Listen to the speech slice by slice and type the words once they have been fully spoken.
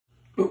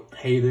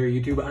Hey there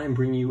YouTube, I'm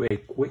bringing you a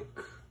quick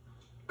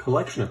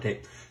collection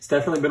update. It's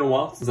definitely been a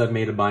while since I've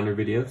made a binder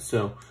video,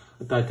 so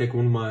I thought I'd take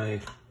one of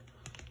my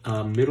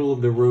middle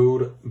of the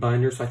road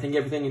binders. So I think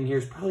everything in here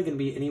is probably going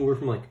to be anywhere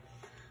from like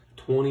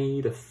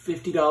 $20 to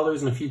 $50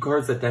 and a few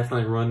cards that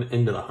definitely run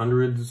into the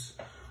hundreds,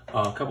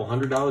 a couple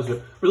 $100,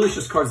 but really it's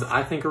just cards that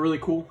I think are really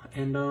cool,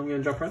 and I'm going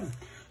to jump right in.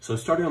 So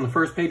starting on the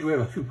first page, we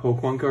have a few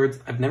Pokemon cards.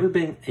 I've never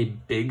been a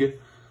big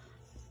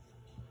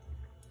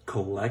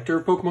collector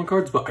of Pokemon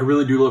cards, but I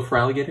really do love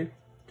Feraligatr.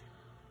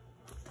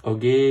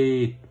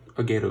 Ogeru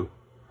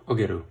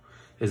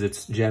is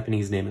its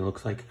Japanese name, it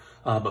looks like.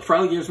 But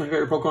Feraligatr is my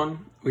favorite Pokemon.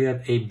 We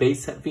have a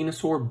base set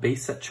Venusaur,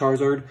 base set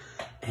Charizard,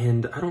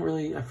 and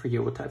I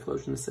forget what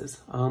Typhlosion this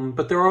is.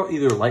 But they're all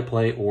either Light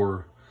Play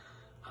or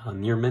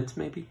Near Mint,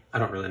 maybe? I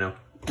don't really know.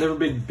 Never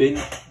been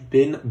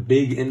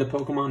big into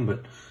Pokemon,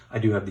 but I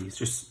do have these.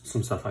 Just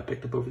some stuff I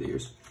picked up over the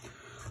years.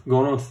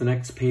 Going on to the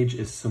next page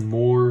is some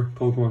more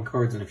Pokemon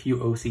cards and a few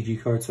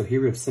OCG cards. So here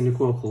we have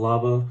Cyndaquil,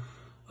 Kalava,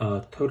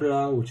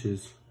 Totodile, which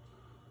is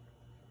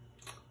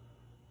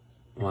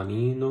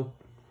Waninoko?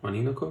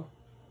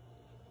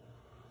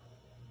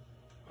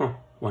 Huh,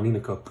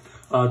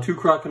 Waninoko. Two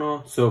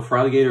Croconaw, so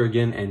Feraligatr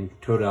again, and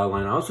Totodile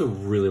line. I also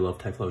really love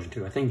Typhlosion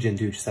too. I think Gen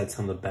 2 just had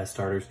some of the best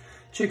starters.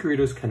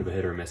 Chikorita's kind of a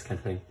hit or miss kind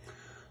of thing.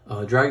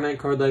 Dragonite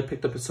card that I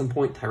picked up at some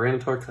point,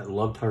 Tyranitar, because I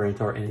love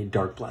Tyranitar, and a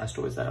Dark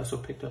Blastoise that I also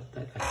picked up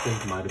that I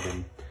think might have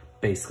been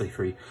basically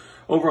free.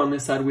 Over on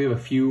this side, we have a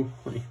few,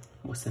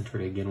 we'll center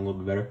it again a little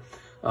bit better,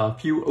 a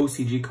few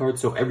OCG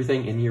cards, so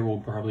everything in here will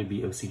probably be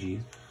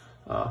OCGs.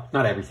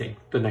 Not everything,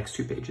 the next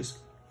two pages.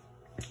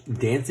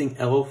 Dancing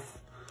Elf,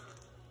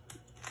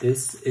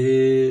 this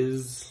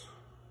is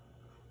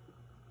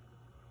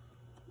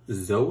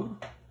Zoa?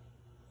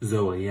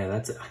 Zoa, yeah,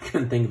 that's it. I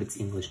couldn't think of its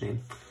English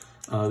name.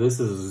 This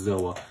is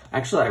Zoa.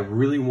 Actually, I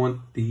really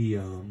want the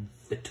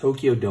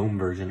Tokyo Dome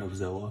version of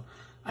Zoa.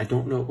 I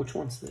don't know, which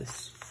one's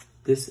this?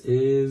 This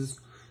is,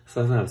 so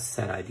it doesn't have a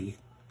set ID.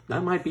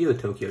 That might be the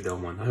Tokyo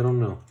Dome one, I don't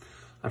know.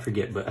 I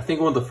forget, but I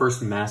think one of the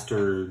first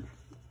master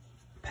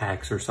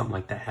packs or something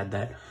like that had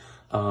that.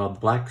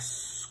 Black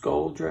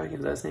Skull Dragon,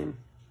 is that his name?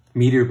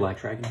 Meteor Black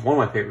Dragon, one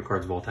of my favorite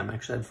cards of all time,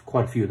 actually. I have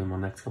quite a few of them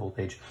on the next couple of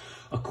pages.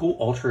 A cool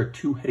Ultra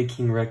Two-Headed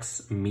King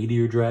Rex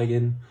Meteor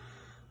Dragon.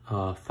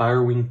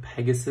 Firewing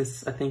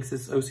Pegasus, I think is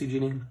his OCG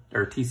name,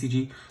 or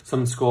TCG.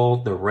 Summon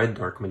Skull, the Red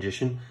Dark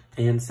Magician,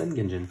 and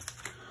Sengenjin.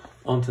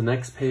 On to the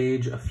next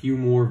page, a few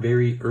more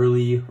very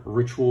early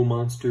ritual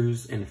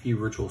monsters and a few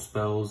ritual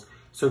spells.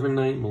 Serpent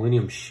Knight,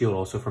 Millennium Shield,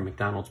 also from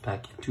McDonald's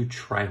pack, and two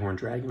Trihorn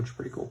Dragon, which is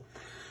pretty cool.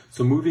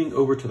 So moving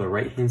over to the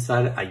right-hand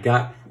side, I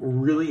got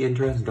really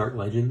interested in Dark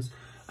Legends.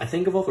 I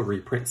think of all the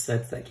reprint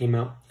sets that came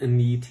out in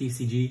the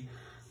TCG,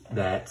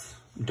 that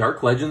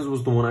Dark Legends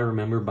was the one I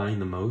remember buying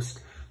the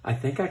most. I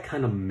think I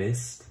kind of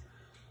missed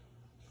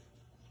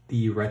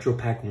the Retro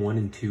Pack 1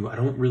 and 2. I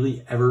don't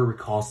really ever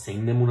recall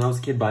seeing them when I was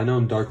a kid, but I know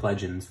in Dark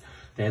Legends,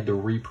 they had the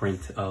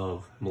reprint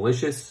of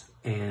Malicious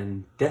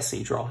and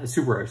Destiny Draw as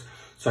super rares.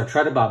 So I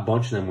tried to buy a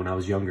bunch of them when I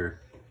was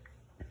younger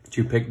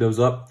to pick those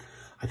up.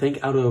 I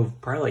think out of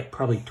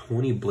probably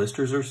 20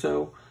 blisters or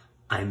so,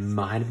 I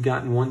might have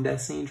gotten one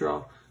Destiny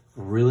Draw.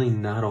 Really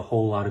not a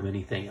whole lot of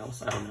anything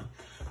else, I don't know.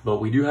 But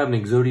we do have an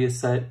Exodia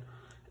set,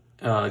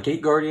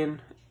 Gate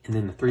Guardian, and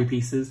then the 3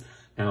 pieces.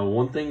 Now,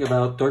 one thing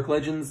about Dark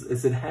Legends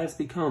is it has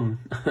become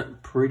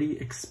pretty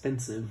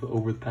expensive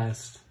over the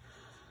past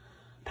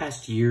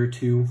year or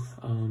two.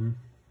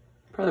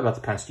 Probably about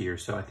the past year,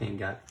 so I think it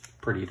got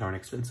pretty darn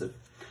expensive.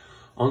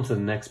 On to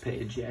the next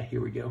page. Yeah,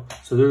 here we go.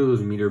 So there are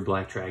those Meteor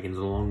Black Dragons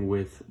along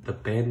with the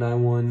Bandai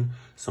one,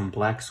 some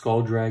Black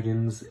Skull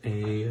Dragons,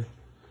 a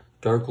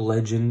Dark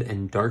Legend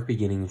and Dark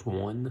Beginnings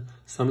one,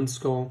 Summon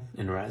Skull,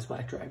 and Raz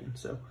Black Dragon.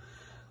 So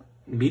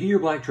Meteor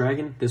Black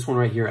Dragon, this one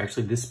right here,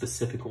 actually this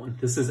specific one,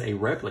 this is a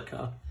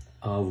replica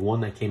of one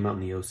that came out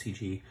in the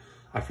OCG.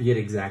 I forget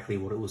exactly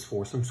what it was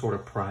for, some sort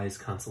of prize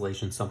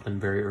consolation, something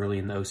very early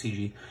in the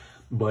OCG.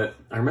 But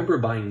I remember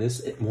buying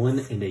this one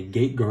and a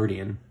Gate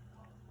Guardian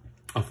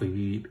off of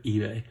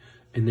eBay.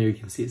 And there you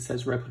can see it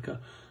says replica.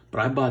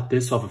 But I bought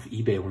this off of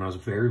eBay when I was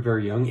very,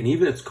 very young. And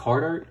even its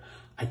card art,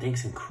 I think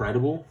is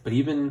incredible. But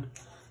even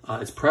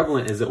as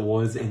prevalent as it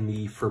was in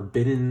the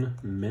Forbidden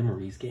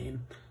Memories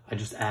game, I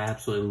just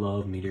absolutely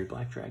love Meteor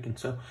Black Dragon.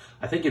 So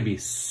I think it'd be a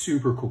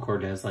super cool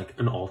card as like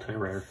an alternate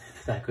rare,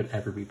 if that could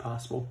ever be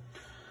possible.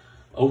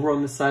 Over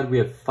on this side, we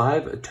have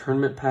 5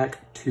 Tournament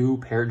Pack 2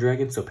 Parrot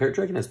Dragon. So Parrot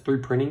Dragon has 3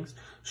 printings.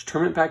 There's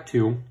Tournament Pack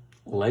 2,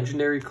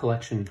 Legendary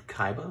Collection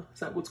Kaiba, is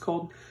that what's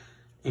called?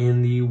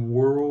 And the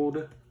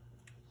World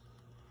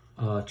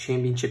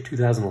Championship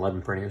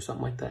 2011 printing or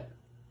something like that.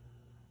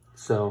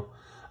 So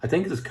I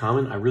think this is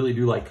common. I really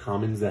do like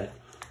commons that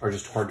are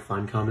just hard to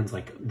find commons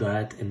like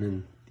that. And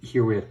then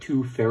here we have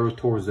 2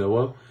 Ferrotor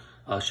Zoa.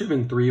 Should have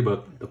been 3,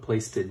 but the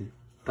place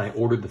I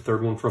ordered the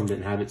 3rd one from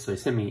didn't have it. So they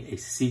sent me a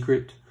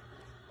secret,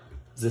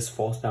 is this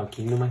False Bound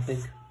Kingdom, I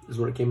think, is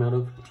what it came out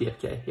of?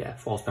 TFK, yeah,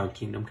 False Bound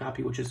Kingdom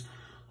copy, which is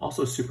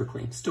also super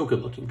clean. Still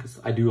good looking, because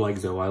I do like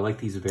Zoa. I like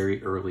these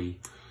very early,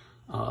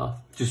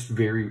 just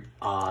very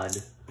odd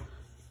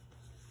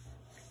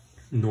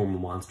normal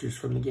monsters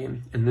from the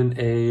game. And then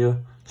a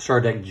Star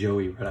Deck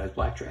Joey Red Eyes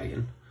Black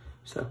Dragon.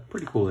 So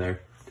pretty cool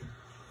there.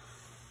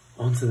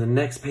 On to the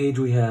next page,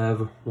 we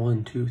have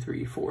 1, 2,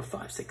 3, 4,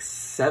 5, 6,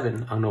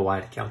 7. I don't know why I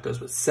had to count those,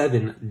 but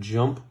 7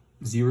 Jump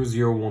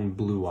 001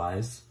 Blue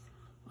Eyes.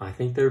 I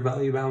think they're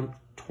value about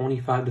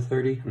 25 to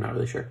 30. I'm not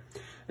really sure.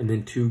 And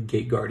then 2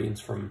 Gate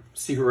Guardians from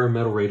Secret Rare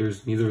Metal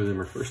Raiders. Neither of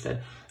them are first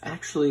ed.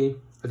 Actually,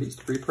 are these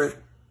 3-print?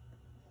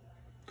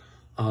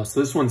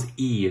 So this one's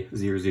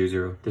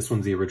E000. This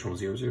one's the original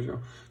 000.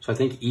 So I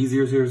think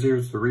E000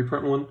 is the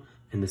reprint one,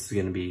 and this is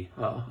going to be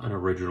an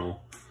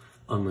original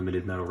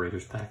Unlimited Metal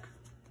Raiders pack.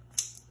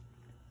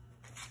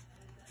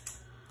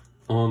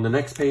 On the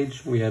next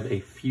page, we have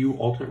a few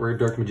alternate rare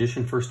Dark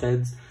Magician first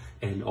eds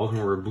and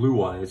alternate rare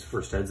Blue Eyes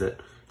first eds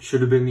that should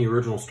have been the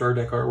original Star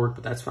Deck artwork,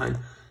 but that's fine.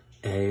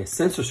 A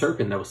Sensor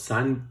Serpent that was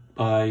signed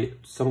by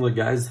some of the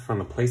guys from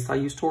the place I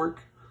used to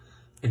work.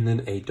 And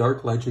then a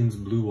Dark Legends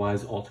Blue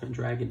Eyes Ultimate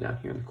Dragon down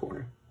here in the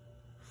corner.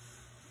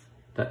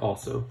 That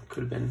also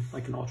could have been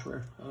like an ultra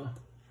rare.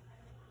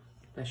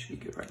 That should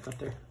be good right up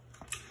there.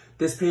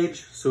 This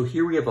page, so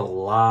here we have a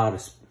lot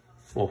of,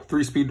 well,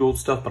 3 Speed Duel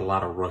stuff, but a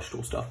lot of Rush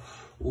Duel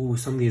stuff. Ooh,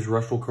 some of these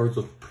Rush Duel cards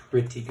look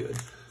pretty good.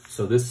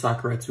 So this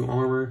Sakuretsu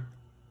armor,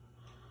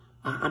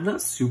 I'm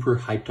not super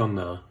hyped on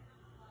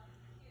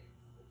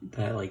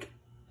that like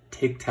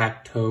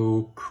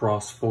tic-tac-toe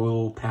cross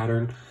foil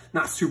pattern.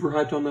 Not super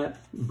hyped on that,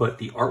 but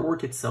the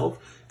artwork itself,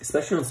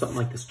 especially on something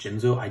like this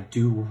Jinzo, I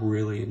do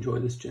really enjoy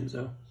this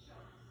Jinzo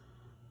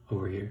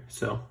over here.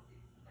 So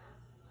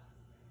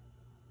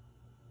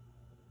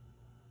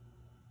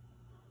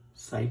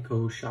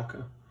Psycho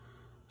Shaka.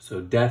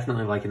 So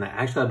definitely liking that.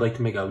 Actually, I'd like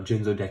to make a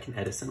Jinzo deck in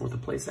Edison with a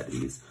playset of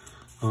these.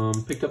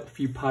 Picked up a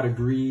few Pot of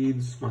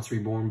Greeds, Monster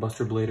Reborn,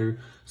 Buster Blader,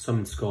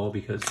 Summon Skull,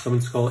 because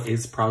Summon Skull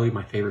is probably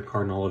my favorite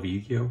card in all of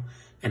Yu-Gi-Oh!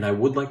 And I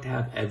would like to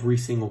have every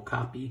single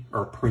copy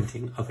or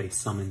printing of a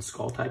Summon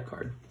Skull type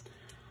card.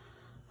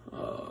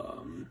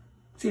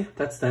 So yeah,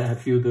 that's that. I have a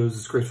few of those.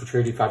 It's Graceful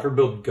Charity. If I ever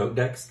build GOAT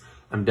decks,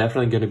 I'm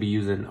definitely going to be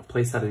using a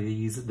playset of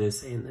these,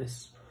 this, and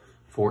this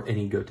for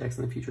any GOAT decks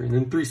in the future. And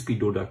then 3 Speed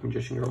Duel Dark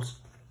Magician Girls.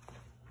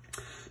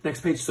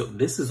 Next page. So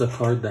this is a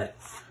card that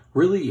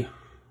really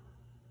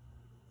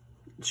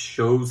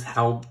shows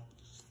how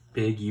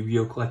big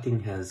Yu-Gi-Oh!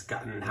 Collecting has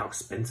gotten and how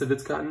expensive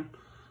it's gotten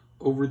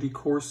over the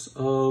course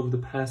of the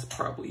past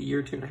probably year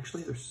or two. And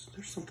actually, there's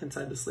something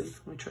inside the sleeve.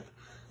 Let me try.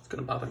 It's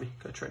gonna bother me.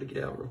 Gotta try to get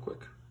it out real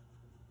quick.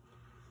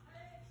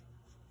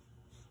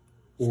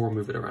 Or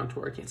move it around to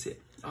where I can't see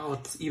it. Oh,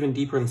 it's even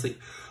deeper in the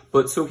sleeve.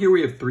 But so here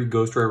we have 3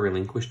 Ghost Rare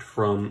relinquished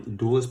from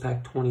Duelist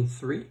Pack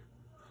 23.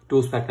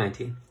 Duelist Pack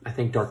 19. I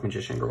think Dark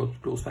Magician Girl,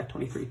 Duelist Pack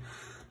 23.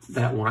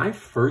 That when I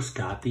first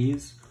got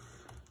these,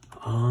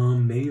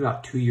 maybe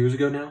about 2 years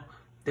ago now,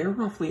 they're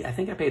roughly, I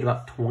think I paid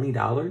about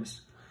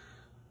 $20.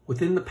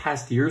 Within the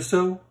past year or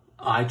so,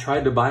 I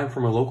tried to buy them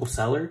from a local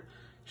seller.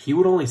 He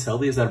would only sell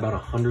these at about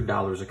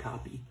 $100 a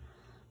copy.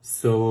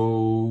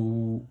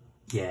 So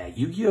yeah,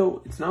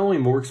 Yu-Gi-Oh! It's not only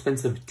more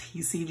expensive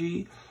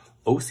TCG,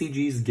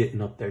 OCG's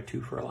getting up there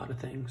too for a lot of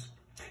things.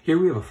 Here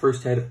we have a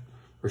first head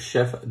for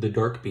Chef the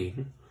Dark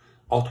Being,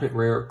 alternate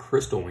rare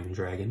Crystal Wing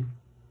Dragon,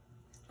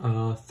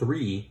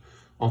 3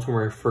 alternate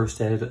rare first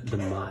head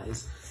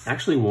Demise.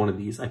 Actually, one of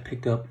these I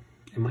picked up.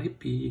 It might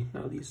be,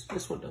 no,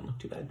 this one doesn't look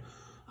too bad.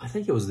 I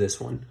think it was this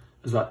one.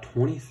 It was about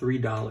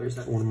 $23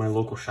 at one of my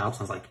local shops.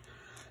 I was like,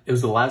 it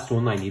was the last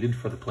one I needed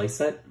for the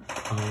playset.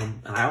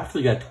 And I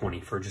actually got 20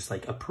 for just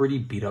like a pretty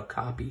beat up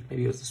copy.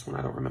 Maybe it was this one,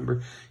 I don't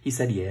remember. He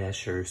said, yeah,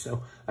 sure.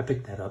 So I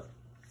picked that up.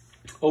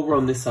 Over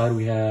on this side,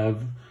 we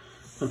have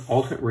an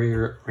alternate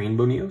rare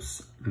Rainbow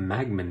Neos,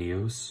 Magma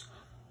Neos,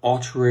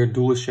 ultra rare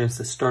Duelist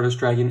Chance Stardust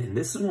Dragon, and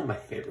this is one of my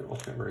favorite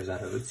alternate rares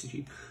out of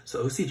OCG.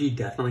 So OCG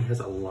definitely has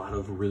a lot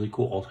of really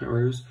cool alternate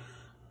rares,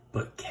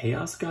 but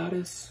Chaos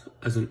Goddess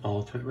as an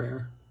alternate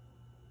rare,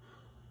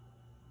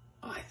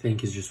 I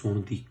think is just one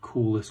of the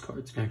coolest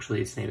cards. And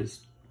actually, its name is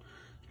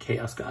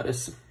Chaos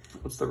Goddess.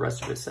 What's the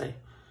rest of it say?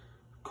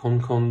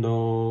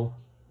 Konkondo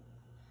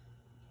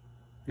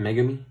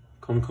Megami?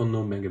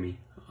 Konkondo Megami.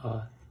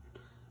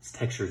 Its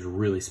texture is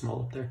really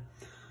small up there.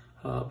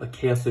 But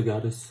Chaos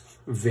Goddess,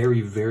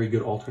 very, very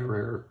good alternate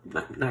rare.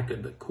 Not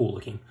good, but cool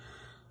looking.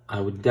 I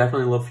would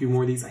definitely love a few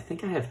more of these. I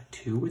think I have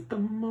 2 at the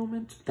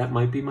moment. That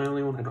might be my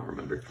only one. I don't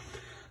remember.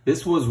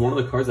 This was one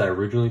of the cards I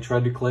originally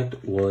tried to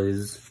collect,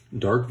 was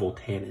Dark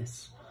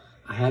Voltanis.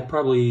 I had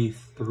probably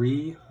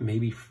 3,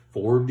 maybe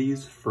 4 of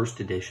these first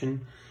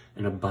edition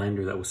in a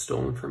binder that was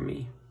stolen from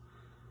me.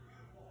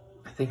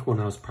 I think when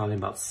I was probably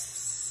about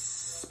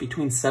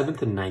between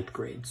 7th and 9th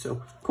grade.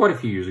 So quite a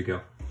few years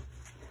ago.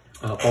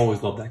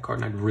 Always loved that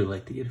card, and I'd really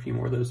like to get a few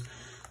more of those.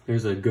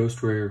 There's a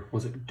Ghost Rare,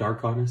 was it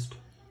Dark Honest?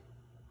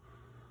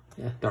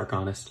 Yeah, Dark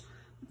Honest.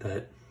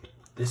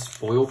 This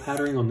foil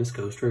patterning on this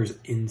Ghost Rare is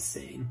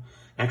insane.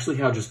 Actually,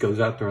 how it just goes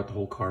out throughout the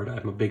whole card.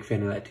 I'm a big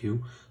fan of that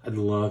too. I'd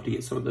love to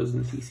get some of those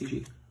in the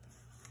TCG.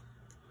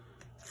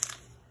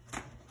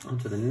 On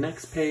to the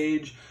next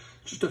page.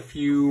 Just a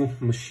few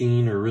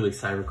machine or really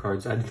cyber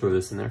cards. I had to throw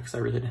this in there because I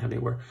really didn't have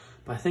anywhere.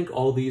 But I think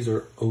all these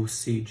are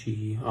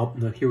OCG. Oh,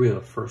 no, here we have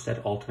a first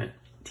ed ultimate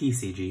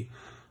TCG.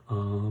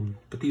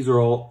 But these are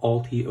all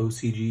Alti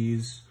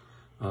OCGs.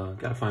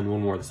 Gotta find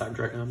one more of the Cyber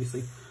Dragon,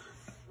 obviously.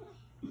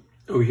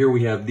 Over here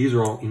we have, these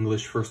are all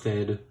English first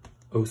ed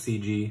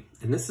OCG.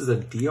 And this is a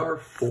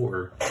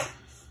DR4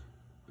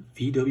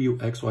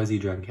 VWXYZ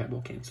Dragon Cat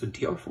Volcano. So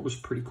DR4 is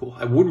pretty cool.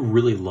 I would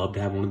really love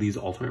to have one of these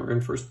Ultimate Rare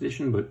in first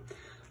edition, but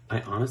I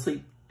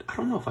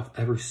don't know if I've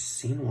ever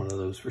seen one of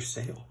those for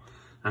sale.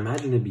 I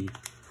imagine it'd be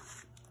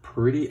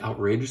pretty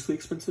outrageously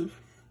expensive.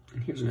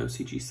 And here's an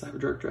OCG Cyber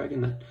Dark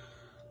Dragon. That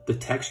the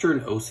texture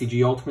in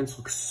OCG Ultimates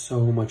looks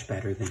so much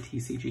better than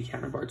TCG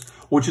counterparts,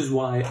 which is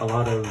why a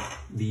lot of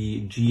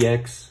the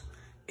GX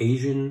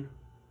Asian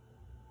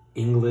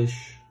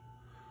English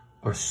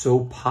are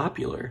so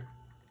popular.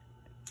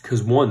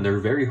 Because one, they're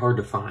very hard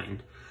to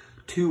find.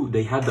 Two,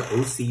 they have the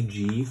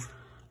OCG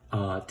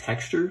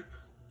texture,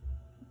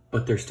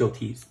 but they're still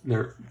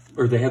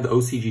they have the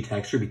OCG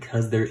texture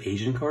because they're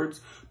Asian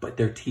cards, but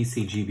they're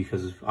TCG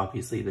because of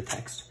obviously the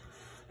text.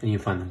 And you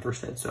can find them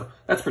first ed, so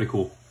that's pretty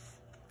cool.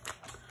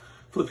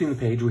 Flipping the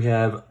page, we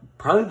have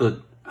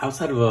probably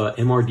outside of a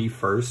MRD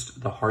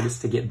first, the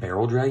hardest to get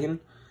Barrel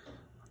Dragon.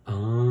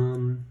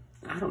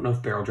 I don't know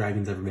if Barrel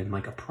Dragon's ever been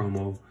like a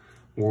promo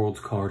Worlds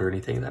card or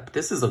anything like that, but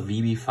this is a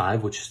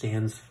VB5, which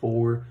stands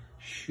for,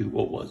 shoot,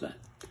 what was that?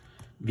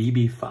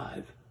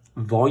 VB5,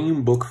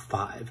 Volume Book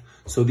 5.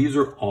 So these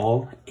are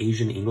all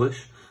Asian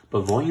English,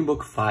 but Volume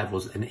Book 5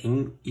 was an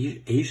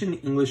Asian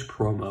English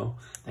promo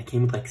that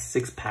came with like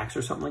 6 packs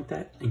or something like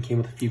that, and came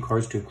with a few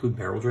cards to include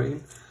Barrel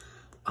Dragon.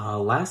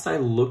 Last I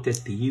looked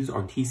at these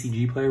on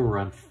TCG Player were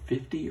around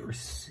 $50 or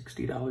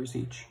 $60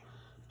 each,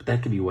 but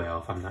that could be way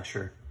off, I'm not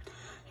sure.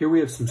 Here we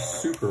have some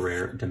super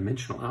rare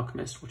Dimensional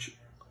Alchemist, which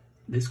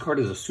this card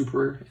is a super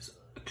rare, is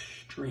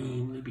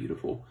extremely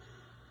beautiful.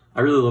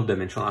 I really love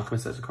Dimensional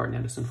Alchemist as a card in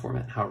Edison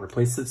format, how it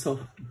replaces itself.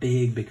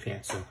 Big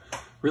fan, so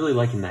really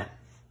liking that.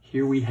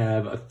 Here we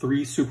have a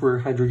 3 super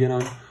rare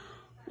Hydreigon.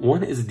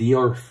 One is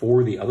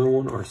DR4, the other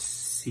one are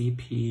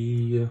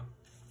CP,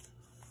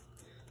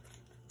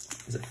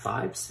 is it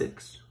 5,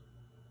 6?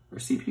 Or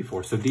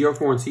CP4, so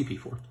DR4 and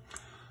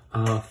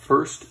CP4.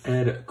 First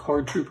ed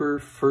Card Trooper,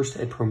 first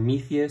ed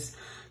Prometheus,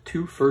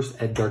 2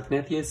 first ed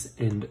Darknethius,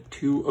 and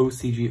 2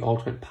 OCG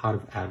Ultimate Pot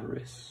of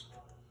Avarice.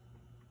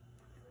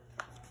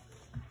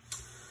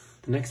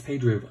 The next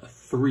page we have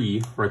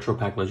 3 Retro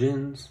Pack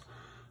Legends,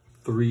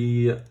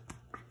 3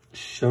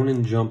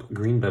 Shonen Jump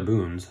Green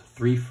Baboons,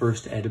 3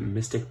 first ed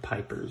Mystic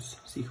Pipers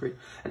Secret.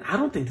 And I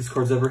don't think this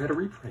card's ever had a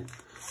reprint.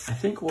 I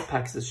think what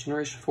pack is this?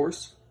 Generation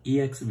Force?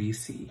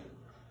 EXVC.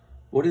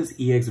 What is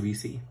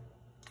EXVC?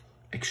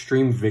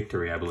 Extreme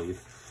Victory, I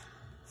believe.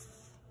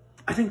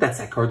 I think that's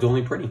that card's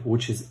only printing,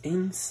 which is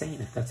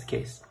insane if that's the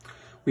case.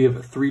 We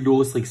have 3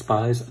 Duelist League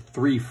Spies,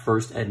 3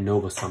 first ed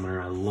Nova Summoner.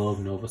 I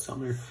love Nova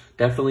Summoner.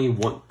 Definitely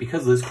want,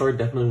 because of this card,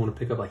 definitely want to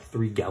pick up like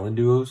 3 Gallon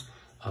Duos.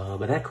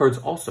 But that card's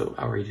also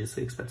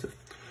outrageously expensive.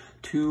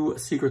 2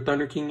 Secret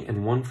Thunder King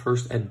and 1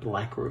 first ed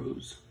Black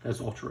Rose. That's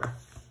ultra rare.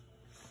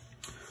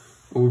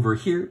 Over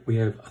here, we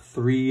have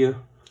 3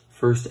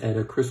 first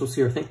ed Crystal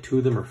Seer. I think 2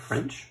 of them are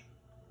French.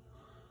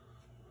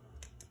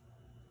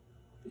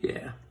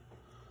 Yeah.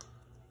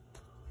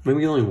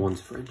 Maybe only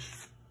one's French.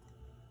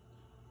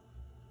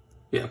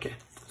 Yeah, okay.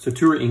 So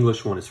 2 are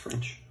English, 1 is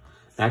French.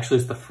 Actually,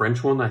 it's the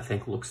French one I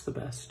think looks the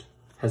best.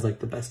 Has like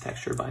the best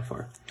texture by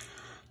far.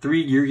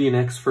 3 Yurgian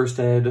X first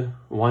ed,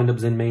 Wind-Up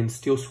Zenmain,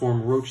 Steel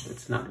Swarm Roach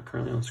that's not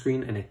currently on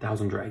screen, and a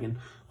Thousand Dragon.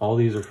 All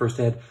these are first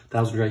ed.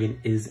 Thousand Dragon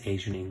is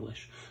Asian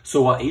English.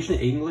 So while Asian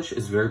English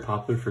is very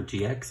popular for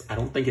GX, I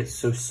don't think it's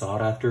so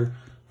sought after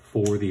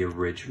for the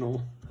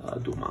original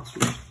Duel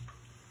Monsters.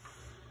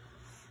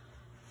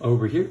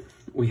 Over here,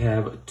 we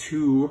have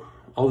 2,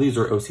 all these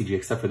are OCG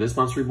except for this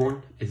Monster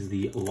Reborn is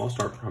the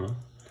Lost Art promo.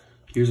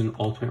 Here's an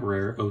Ultimate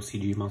Rare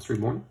OCG Monster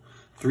Reborn.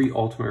 3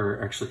 Ultimate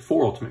Rare, actually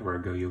 4 Ultimate Rare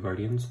Go-Yo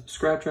Guardians,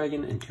 Scrap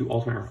Dragon, and 2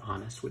 Ultimate Rare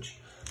Honest, which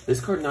this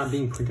card not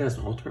being printed as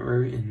an Ultimate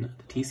Rare in the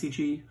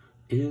TCG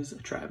is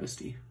a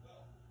travesty.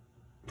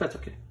 That's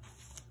okay.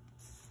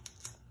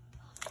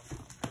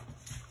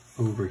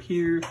 Over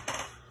here,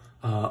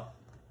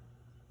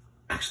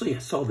 actually I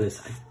saw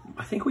this.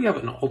 I think we have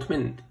an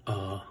Ultimate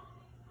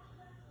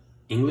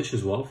English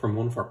as well from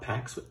one of our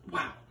packs.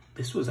 Wow,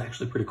 this was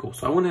actually pretty cool.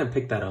 So I went ahead and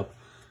picked that up.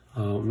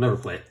 Never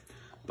play it.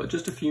 But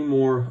just a few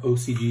more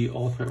OCG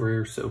Ultimate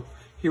Rare. So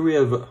here we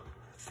have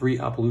 3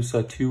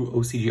 Appaloosa, 2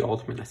 OCG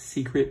Ultimate, a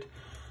Secret,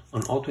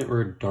 an Ultimate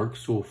Rare Dark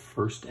Soul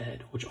First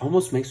Ed, which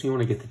almost makes me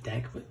want to get the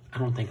deck, but I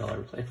don't think I'll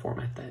ever play a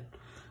format that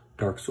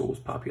Dark Soul was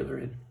popular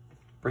in.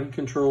 Brain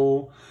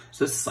Control.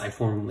 So this is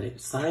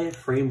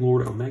Psy-Frame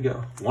Lord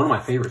Omega, one of my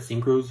favorite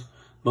synchros,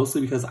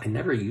 mostly because I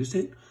never used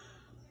it,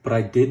 but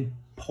I did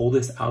pull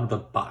this out of the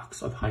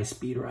box of High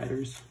Speed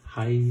Riders.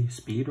 High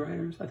Speed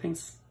Riders, I think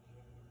it's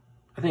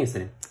the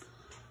name.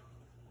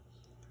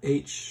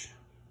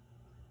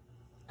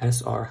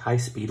 HSR, High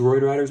Speed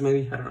Roid Riders,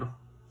 maybe? I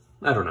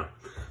don't know.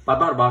 But I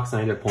bought a box and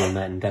I ended up pulling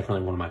that, and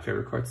definitely one of my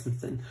favorite cards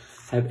since then.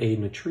 I have a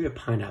Natria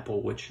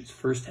Pineapple, which is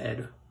first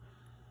ed.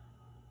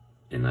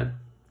 and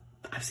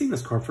I've seen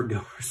this card go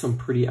for some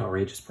pretty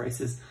outrageous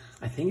prices.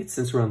 I think it's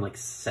since around like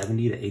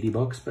 70 to 80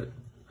 bucks, but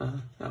I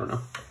don't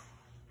know.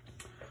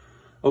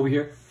 Over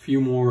here, a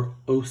few more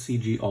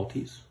OCG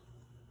Altis.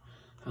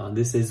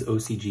 This is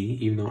OCG,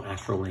 even though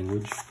Astral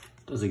Language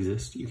does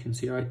exist. You can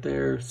see right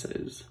there, it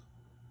says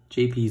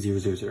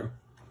JP000.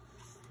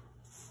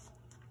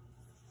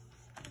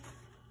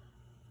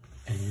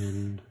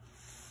 And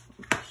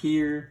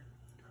here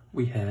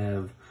we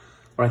have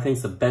what I think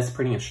is the best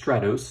printing of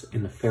Stratos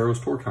in the Pharaoh's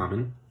Tour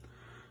Common.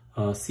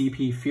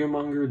 CP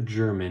Fearmonger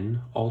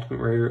German, Ultimate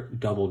Rare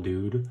Double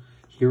Dude,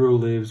 Hero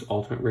Lives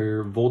Ultimate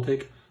Rare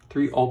Voltic,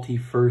 3 Alti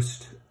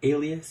First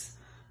Alias,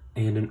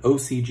 and an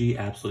OCG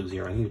Absolute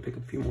Zero. I need to pick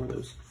up a few more of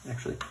those,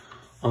 actually.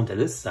 Onto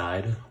this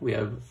side, we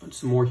have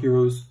some more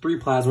heroes, 3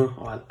 Plasma.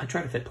 Oh, I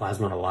try to fit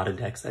Plasma in a lot of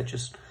decks that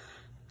just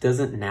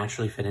doesn't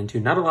naturally fit into.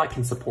 Not a lot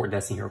can support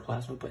Destiny Hero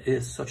Plasma, but it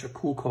is such a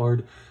cool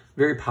card.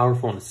 Very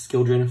powerful, and the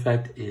skill drain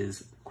effect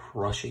is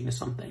crushing to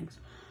some things.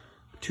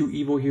 2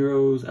 Evil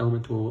Heroes,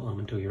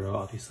 Elemental Hero,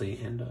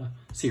 obviously, and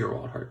Seer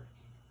Wildheart.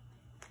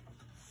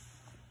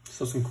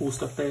 So some cool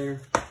stuff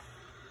there.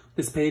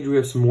 This page, we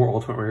have some more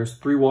Ultimate Rares.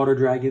 3 Water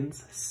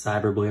Dragons,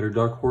 Cyberblader,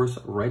 Dark Horse,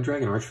 Red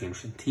Dragon, Archfiend.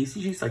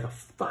 TCG is like a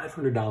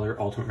 $500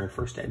 Ultimate Rare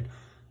First Ed.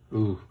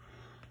 Ooh.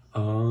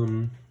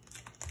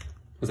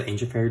 Was it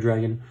Ancient Fairy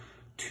Dragon?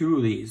 2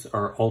 of these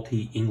are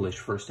Alti English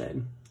First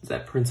Ed. Is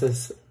that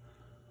Princess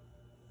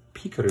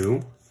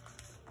Pikachu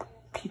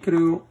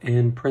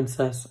and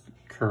Princess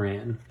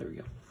Karan. There we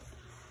go.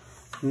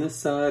 On this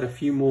side, a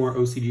few more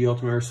OCG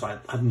Ultimate Rares. So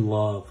I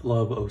love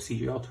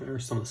OCG Ultimate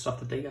Rares. Some of the stuff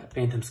that they got.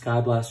 Phantom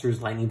Sky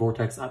Blasters, Lightning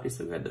Vortex.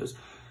 Obviously, we had those.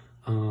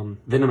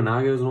 Venom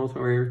Naga is an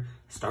Ultimate Rare.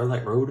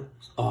 Starlight Road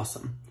is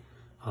awesome.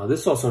 This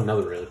is also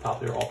another really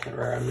popular Ultimate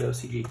Rare out of the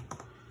OCG.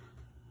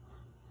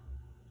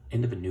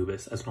 End of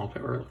Anubis as an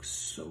Ultimate Rare looks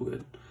so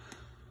good.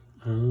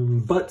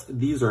 But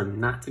these are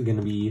not going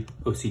to be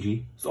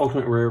OCG. It's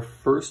Ultimate Rare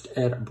First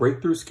Ed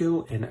Breakthrough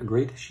Skill and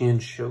Great Shan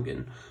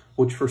Shogun,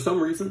 which for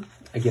some reason,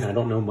 again, I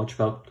don't know much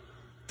about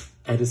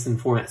Edison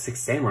format 6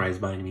 Samurais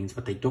by any means,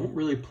 but they don't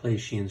really play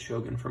Shan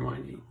Shogun from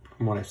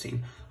what I've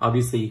seen.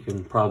 Obviously, you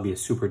can probably be a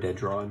super dead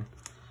draw and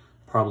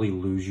probably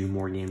lose you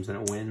more games than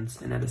it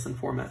wins in Edison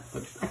format.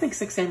 But I think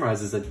 6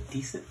 Samurais is a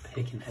decent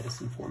pick in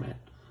Edison format.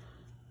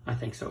 I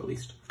think so, at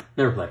least.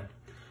 Never played.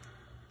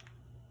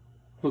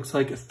 Looks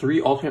like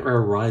 3 Ultimate Rare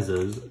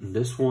Rises.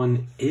 This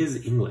one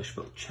is English,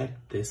 but check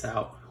this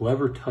out.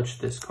 Whoever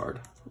touched this card.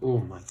 Oh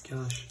my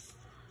gosh.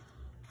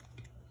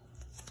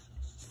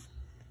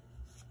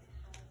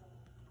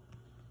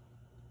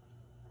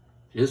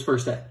 It is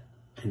First Ed,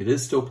 and it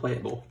is still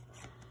playable.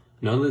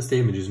 None of this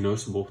damage is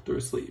noticeable through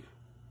a sleeve.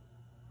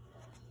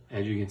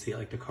 As you can see,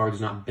 like the card's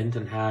not bent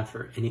in half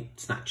or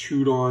it's not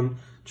chewed on.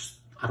 Just,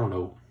 I don't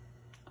know.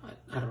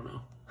 I don't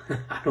know.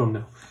 I don't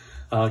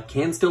know.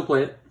 Can still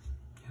play it.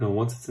 You know,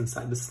 once it's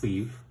inside the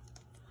sleeve.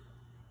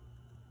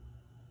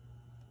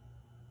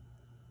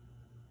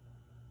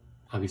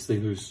 Obviously,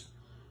 there's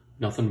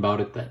nothing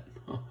about it that,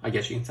 well, I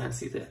guess you can kind of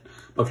see that.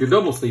 But if you're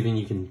double sleeving,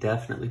 you can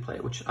definitely play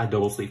it, which I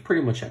double sleeve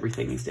pretty much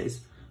everything these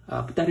days.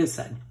 But that is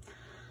sad.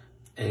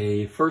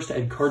 A First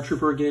Ed Card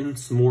Trooper again,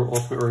 some more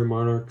Ultimate Rare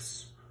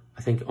Monarchs.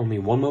 I think only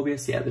 1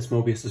 Mobius. Yeah, this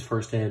Mobius is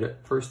First Ed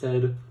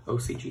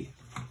OCG.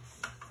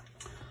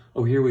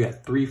 Over here, we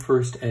got 3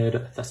 First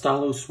Ed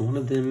Thestalos. One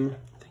of them,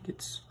 I think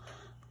it's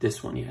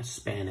this one, yeah,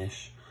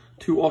 Spanish.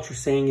 2 Ultra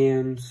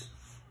Sangans.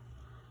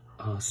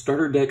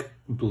 Starter deck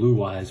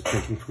Blue Eyes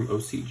printing from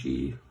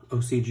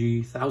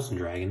OCG Thousand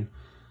Dragon.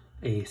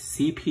 A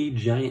CP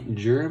Giant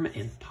Germ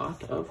and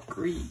Pot of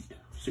Greed.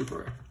 Super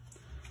rare.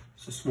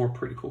 So some more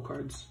pretty cool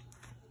cards.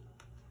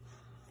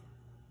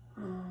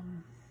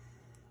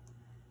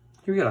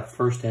 Here we got a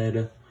First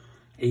Ed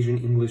Asian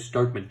English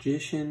Dark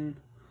Magician.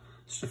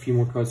 Just a few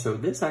more cards. So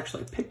this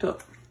actually picked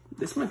up.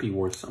 This might be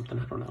worth something.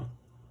 I don't know.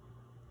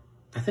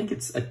 I think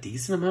it's a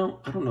decent amount.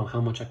 I don't know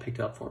how much I picked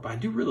it up for, but I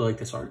do really like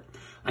this art.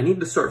 I need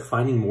to start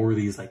finding more of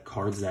these like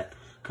cards that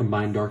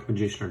combine Dark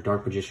Magician or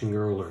Dark Magician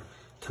Girl or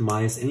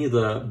Timaeus, any of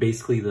the,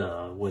 basically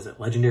the, was it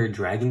Legendary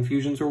Dragon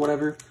fusions or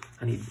whatever?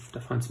 I need to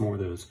find some more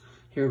of those.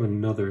 Here we have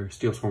another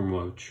Steel Swarm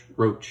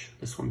Roach.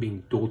 This one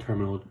being dual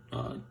terminal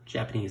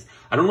Japanese.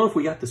 I don't know if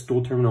we got this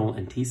dual terminal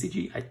in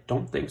TCG. I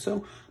don't think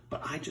so,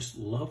 but I just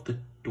love the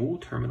dual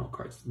terminal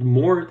cards. The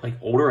more like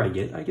older I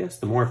get, I guess,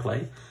 the more I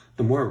play,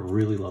 the more I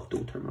really love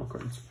dual terminal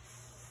cards.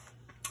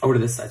 Over to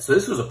this side. So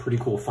this was a pretty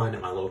cool find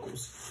at my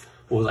locals.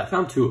 Well, I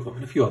found 2 of them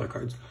and a few other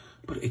cards,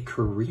 but a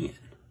Korean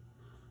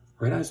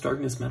Red Eyes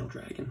Darkness Metal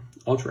Dragon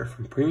Ultra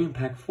from Premium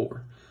Pack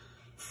 4.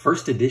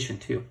 First edition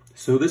too.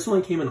 So this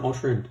one came in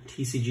Ultra and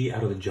TCG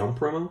out of the Jump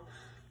promo.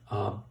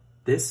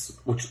 This,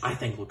 which I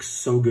think looks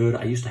so good.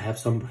 I used to have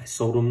some, but I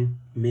sold them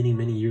many,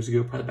 many years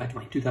ago, probably back in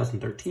like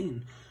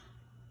 2013.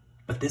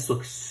 But this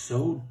looks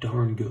so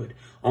darn good.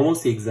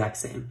 Almost the exact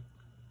same.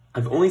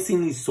 I've only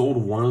seen these sold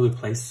one other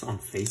place on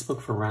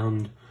Facebook for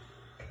around,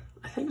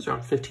 I think it's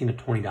around $15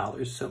 to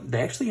 $20. So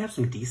they actually have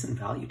some decent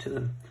value to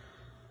them.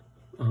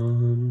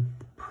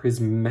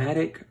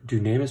 Prismatic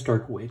Dunamis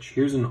Dark Witch.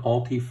 Here's an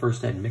Alti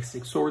First Ed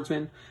Mystic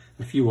Swordsman,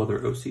 and a few other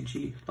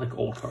OCG, like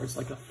old cards,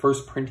 like a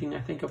first printing,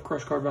 I think, of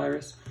Crush Card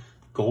Virus,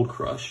 Gold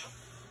Crush,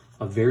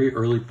 a very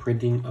early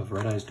printing of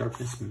Red Eyes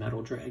Darkness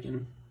Metal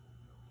Dragon.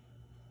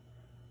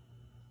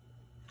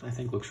 I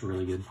think looks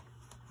really good.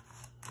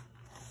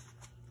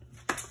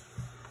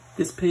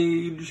 This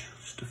page,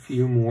 just a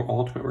few more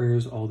Ultimate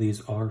Rares. All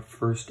these are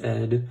First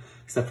Ed,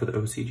 except for the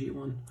OCG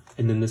one.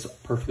 And then this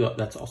perfect,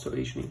 that's also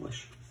Asian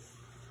English.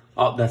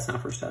 Oh, that's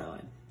not First Ed, I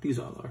lied. These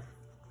all are.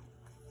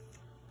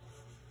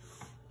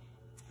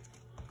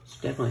 So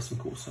definitely some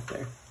cool stuff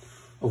there.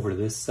 Over to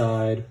this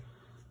side.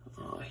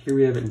 Here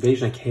we have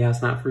Invasion of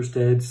Chaos, not First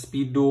Ed.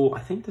 Speed Duel, I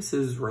think this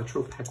is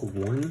Retro Pack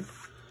 1,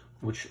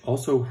 which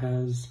also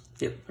has,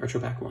 yep,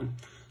 Retro Pack 1.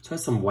 So it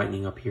has some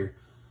whitening up here,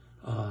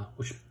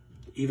 which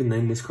even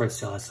then this card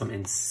still has some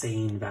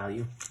insane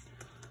value.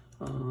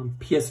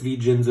 PSV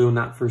Jinzo,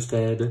 not First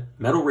Ed.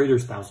 Metal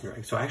Raiders Thousand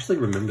Drag. So I actually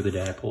remember the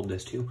day I pulled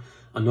this too.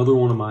 Another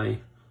one of my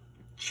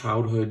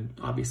childhood,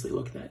 obviously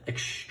look at that,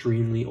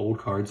 extremely old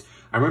cards.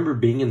 I remember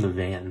being in the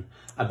van.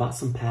 I bought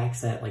some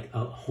packs at like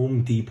a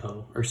Home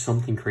Depot or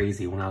something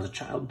crazy when I was a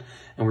child.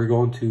 And we were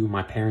going to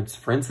my parents'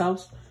 friend's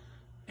house.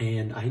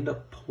 And I ended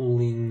up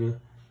pulling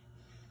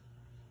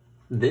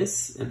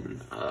this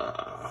and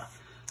I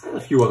had a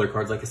few other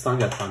cards, like a Sun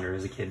God Thunder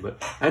as a kid,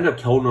 but I ended up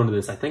holding on to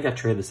this. I think I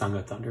traded the Sun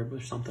God Thunder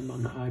or something,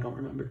 but I don't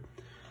remember.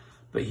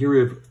 But here we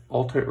have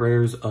alternate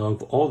rares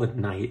of all the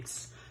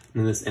Knights,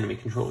 and then this enemy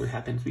controller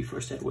happens to be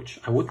First Ed, which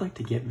I would like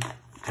to get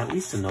at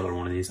least another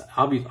one of these.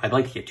 I'd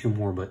like to get 2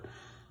 more, but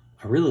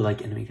I really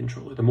like enemy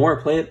controller. The more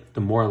I play it,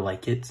 the more I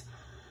like it.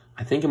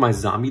 I think in my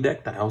zombie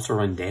deck that I also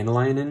run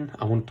Dandelion in,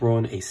 I want to throw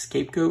in a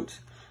Scapegoat,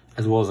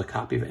 as well as a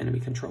copy of enemy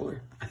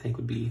controller. I think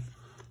would be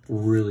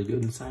really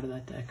good inside of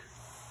that deck.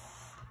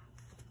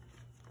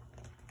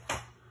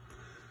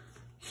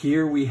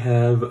 Here we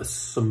have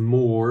some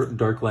more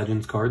Dark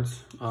Legends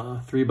cards.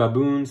 3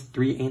 Baboons,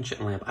 3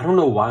 Ancient Lamp. I don't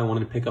know why I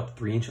wanted to pick up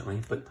 3 Ancient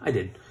Lamp, but I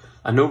did.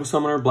 A Nova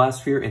Summoner,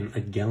 Blastsphere, and a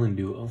Gallon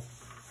Duo.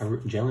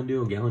 Gallon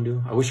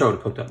Duo? I wish I would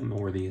have picked up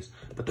more of these.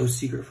 But those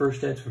secret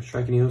First Eds from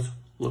Striking Eos,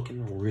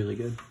 looking really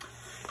good.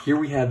 Here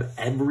we have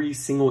every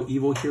single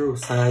Evil Hero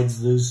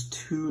besides those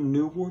 2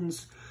 new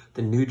ones.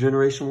 The new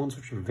generation ones,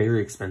 which are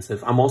very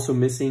expensive. I'm also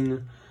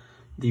missing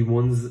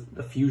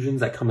the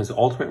fusions that come as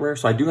Ultimate Rare.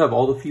 So I do have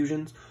all the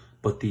fusions,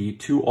 but the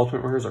 2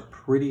 Ultimate Rares are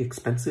pretty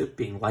expensive,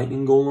 being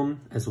Lightning Golem,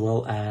 as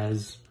well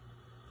as,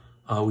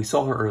 we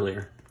saw her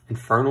earlier,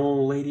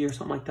 Infernal Lady or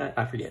something like that,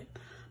 I forget.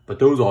 But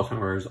those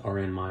Ultimate Rares are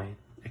in my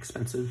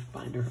expensive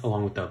binder,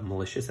 along with the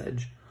Malicious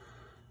Edge.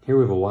 Here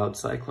we have a Wild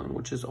Cyclone,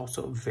 which is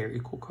also a very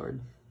cool card.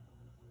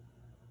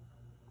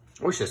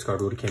 I wish this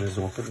card would have came as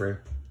an Ultimate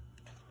Rare.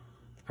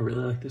 I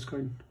really like this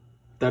card.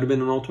 That would have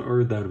been an Ultimate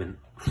Rare, that would have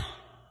been,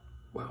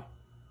 wow.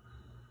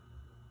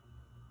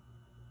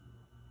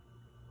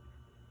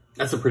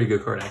 That's a pretty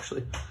good card,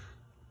 actually.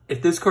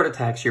 If this card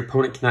attacks, your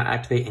opponent cannot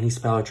activate any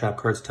spell or trap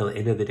cards till the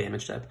end of the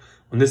damage step.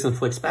 When this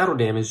inflicts battle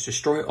damage,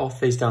 destroy all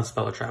face-down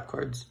spell or trap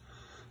cards.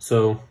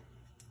 So,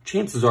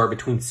 chances are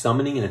between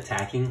summoning and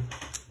attacking,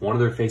 one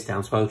of their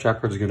face-down spell or trap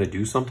cards is going to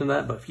do something to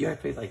that. But if you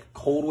activate like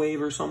Cold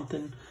Wave or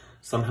something,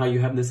 somehow you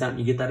have this out and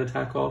you get that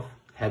attack off,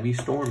 Heavy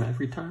Storm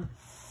every time.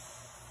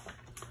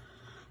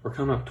 We're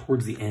coming up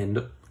towards the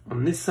end.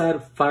 On this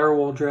side,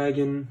 Firewall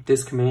Dragon,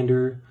 Disc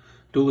Commander,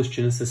 Duelist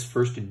Genesis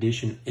First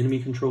Edition Enemy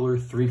Controller,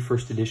 3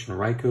 First Edition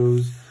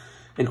Raikos,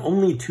 and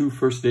only 2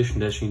 First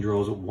Edition Destiny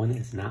Drolls. 1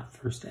 is not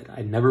First Ed.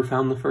 I never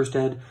found the First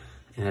Ed,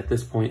 and at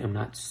this point, I'm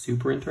not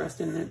super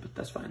interested in it, but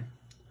that's fine.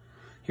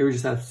 Here we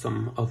just have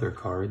some other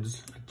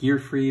cards.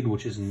 Gearfried,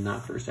 which is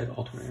not First Ed,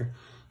 Ultimate Rare.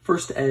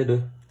 First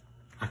Ed,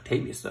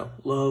 Octavius, though.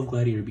 Love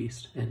Gladiator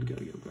Beast and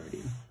Go-Go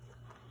Guardian.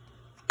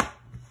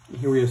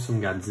 Here we have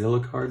some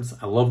Godzilla cards.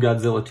 I love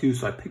Godzilla too,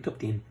 so I picked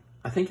up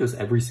I think it was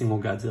every single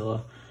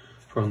Godzilla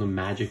from the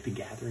Magic the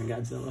Gathering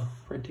Godzilla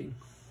printing.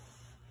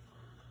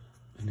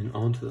 And then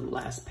on to the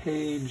last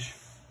page.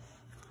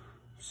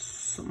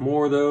 Some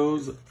more of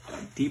those.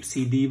 Deep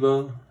Sea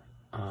Diva,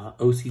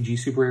 OCG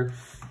Super Rare,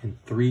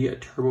 and 3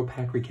 Turbo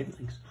Pack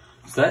Rekindlings.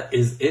 So that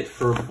is it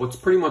for what's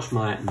pretty much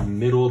my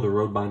middle of the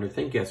road binder.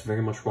 Thank you guys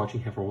very much for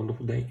watching. Have a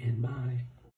wonderful day and bye.